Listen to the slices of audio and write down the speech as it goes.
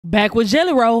Back with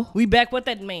Jelly Roll. We back with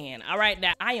that man. All right,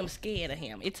 now I am scared of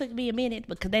him. It took me a minute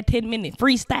because that 10-minute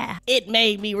freestyle, it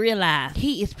made me realize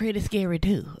he is pretty scary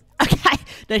too. Okay,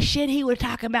 the shit he was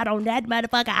talking about on that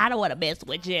motherfucker, I don't want to mess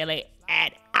with Jelly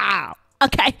at all.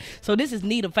 Okay, so this is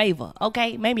need a favor.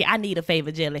 Okay, maybe I need a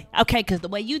favor, Jelly. Okay, because the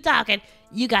way you talking,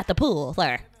 you got the pull,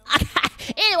 sir. Okay.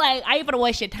 Anyway, I ain't gonna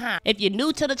waste your time. If you're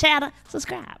new to the channel,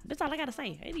 subscribe. That's all I gotta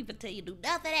say. I ain't even tell you to do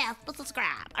nothing else but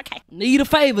subscribe. Okay. Need a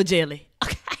favor, Jelly.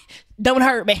 Okay. Don't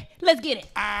hurt me. Let's get it.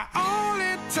 I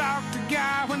only talk to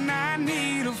God when I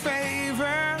need a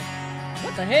favor.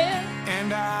 What the hell?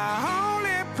 And I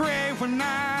only pray when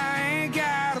I ain't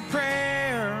got a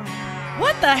prayer.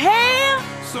 What the hell?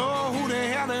 So who the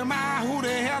hell am I? Who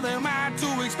the hell am I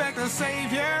to expect a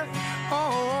savior?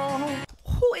 Oh.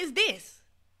 Who is this?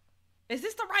 Is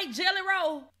this the right Jelly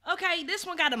Roll? Okay, this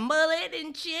one got a mullet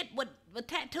and shit with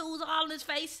tattoos all on his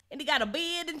face. And he got a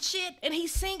beard and shit. And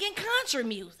he's singing country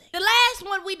music. The last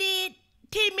one we did,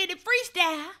 10-minute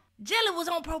freestyle, Jelly was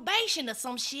on probation or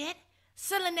some shit.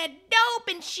 Selling that dope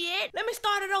and shit. Let me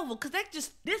start it over, cause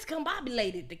this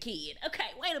combobulated the kid. Okay,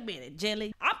 wait a minute,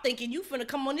 Jelly. I'm thinking you finna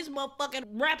come on this motherfucking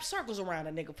rap circles around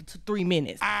a nigga for 3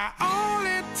 minutes. I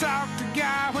only talk to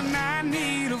God when I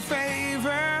need a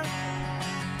favor.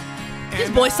 This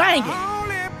boy singing. I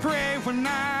only pray when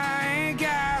I ain't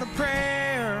got a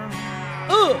prayer.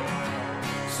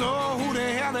 So who the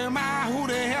hell am I? Who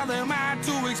the hell am I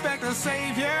to expect a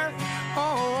savior?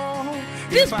 Oh,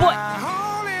 this boy.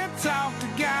 I only talk to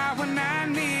God when I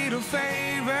need a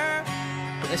favor.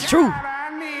 That's true. God,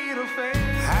 I need a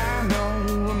favor. I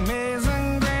know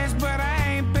amazing grace, but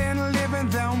I ain't been living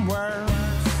them words.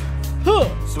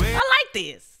 I like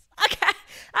this. Okay,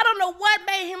 I don't know what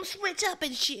made him switch up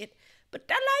and shit. But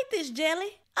I like this,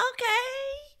 Jelly. Okay,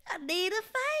 I need a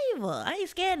favor. I ain't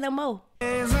scared no more.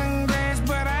 Amazing grace,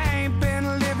 but I ain't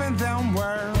been living them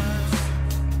words.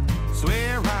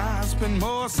 Swear I spend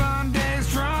more Sundays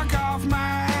drunk off my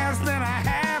ass than I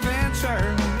have in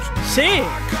church. Shit.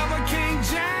 I cover King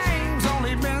James,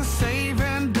 only been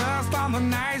saving dust on the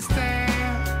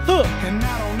nightstand. And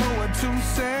I don't know what to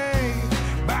say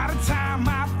by the time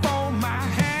I fold my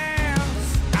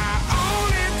hands. I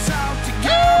only talk to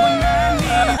God when I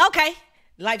need. Okay,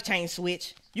 life change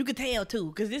switch. You could tell too,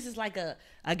 because this is like a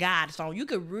God song. You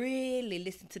could really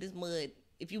listen to this mud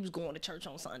if you was going to church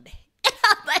on Sunday.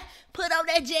 Put on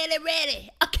that Jelly ready.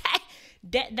 Okay.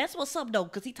 That's what's up though,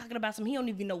 because he talking about he don't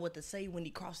even know what to say when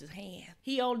he crosses his hand.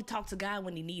 He only talks to God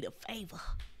when he need a favor.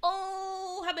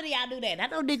 Oh, how many of y'all do that? I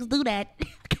know niggas do that.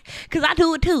 Because I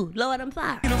do it too. Lord, I'm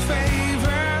sorry. A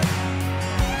favor,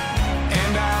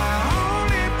 and I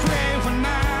only pray when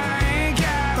I ain't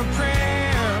got a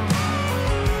prayer.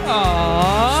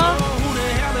 Aww. So who the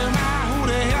hell am I? Who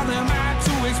the hell am I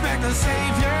to expect a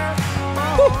savior?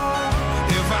 Oh,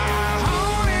 if I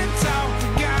only talk to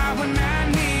God when I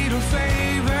need a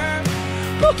favor,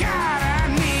 God, I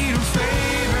need a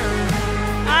favor.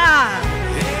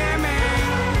 Yeah,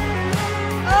 man.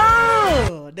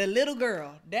 Oh, the little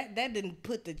girl. That didn't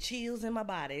put the chills in my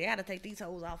body. I gotta take these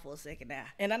hoes off for a second now.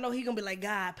 And I know he gonna be like,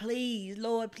 God, please,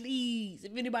 Lord, please.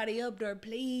 If anybody up there,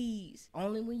 please.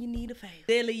 Only when you need a favor.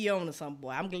 Silly you on to something, boy.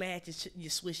 I'm glad you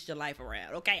switched your life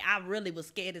around. Okay, I really was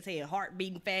scared as hell. Heart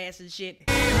beating fast and shit.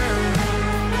 Yeah,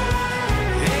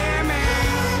 man.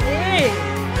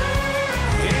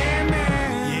 Yeah,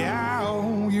 man. Yeah, I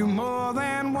owe you more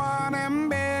than one, and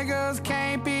beggars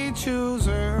can't be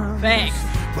choosers. Facts.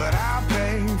 But I'll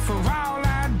pay for all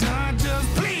I done. Just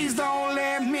please don't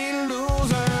let me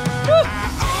lose her. I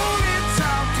only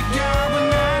talk to God when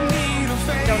I need a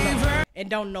favor. And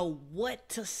don't know what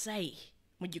to say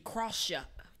when you cross your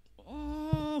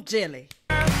Jelly.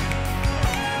 And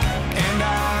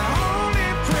I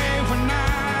only pray when I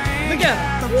ain't Look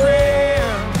at got a prayer.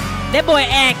 that boy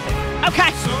acting.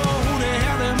 Okay. So who the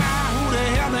hell am I? Who the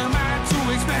hell am I to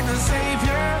expect a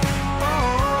savior?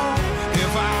 Oh,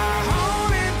 if I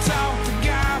only talk to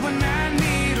God when I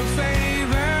need a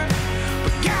favor,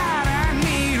 but God, I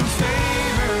need a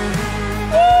favor.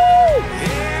 Woo!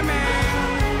 Yeah, man.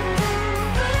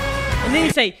 And then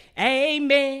he say,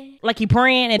 amen. Like he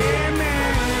praying and Yeah, man.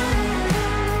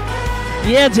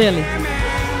 yeah, Jelly. Yeah, man.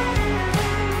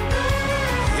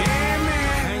 Yeah,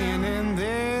 man. Hanging in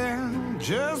there,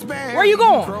 just barely. Where you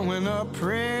going? Throwing up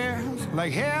prayers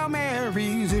like Hail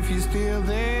Marys if you're still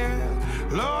there.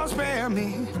 Lord, spare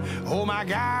me. Oh my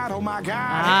God, Hail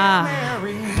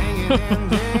Mary. Hanging in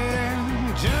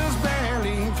there, just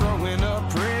barely throwing up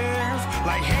prayers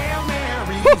like Hail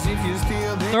Marys if you're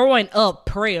still there. Throwing up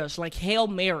prayers like Hail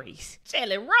Marys.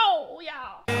 Jelly roll,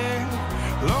 y'all.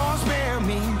 Lord, spare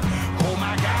me. Oh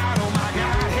my God,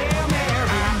 Hail Mary.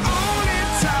 I only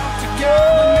talk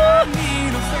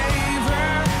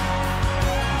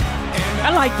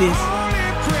like this.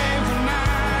 Only pray when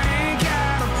I ain't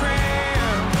got a prayer.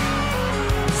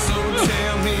 So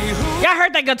tell me who Y'all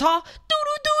heard that guitar? Do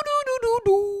do do do do do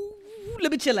do.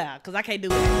 Let me chill out, cause I can't do it.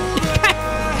 the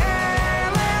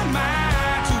hell am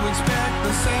I to expect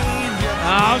the Savior?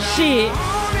 Oh shit.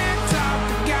 Only talk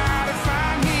to God if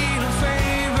I need a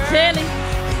favor. Tell him.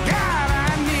 God,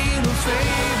 I need a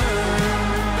favor.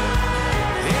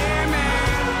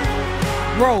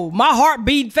 Amen. Bro, my heart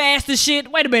beating fast as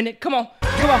shit. Wait a minute. Come on.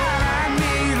 Come on. I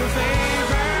need a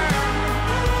favor.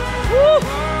 Woo.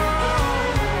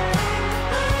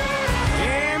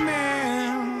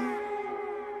 Amen.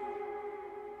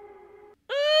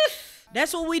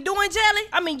 That's what we doing, Jelly.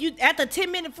 I mean, you at the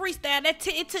 10-minute freestyle,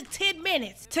 it took 10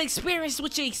 minutes to experience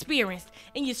what you experienced,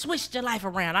 and you switched your life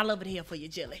around. I love it here for you,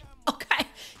 Jelly. Okay,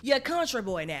 you're a country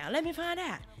boy now. Let me find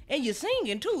out. And you're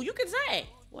singing too. You can sing.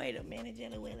 Wait a minute,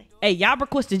 Jelly Willy. Hey, y'all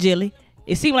requested Jelly.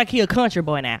 It seemed like he a country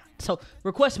boy now. So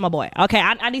request my boy. Okay,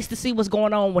 I need to see what's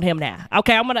going on with him now.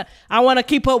 Okay, I want to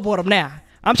keep up with him now.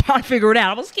 I'm trying to figure it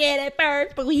out. I was scared at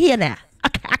first, but we here now.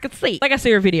 Okay, I can see. Like I said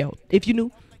in your video, if you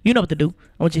new, you know what to do.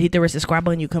 I want you to hit the red subscribe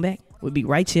button. You come back. We'll be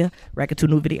right here, racking to a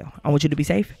new video. I want you to be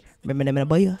safe.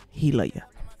 Remember, he love you.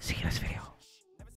 See you next video.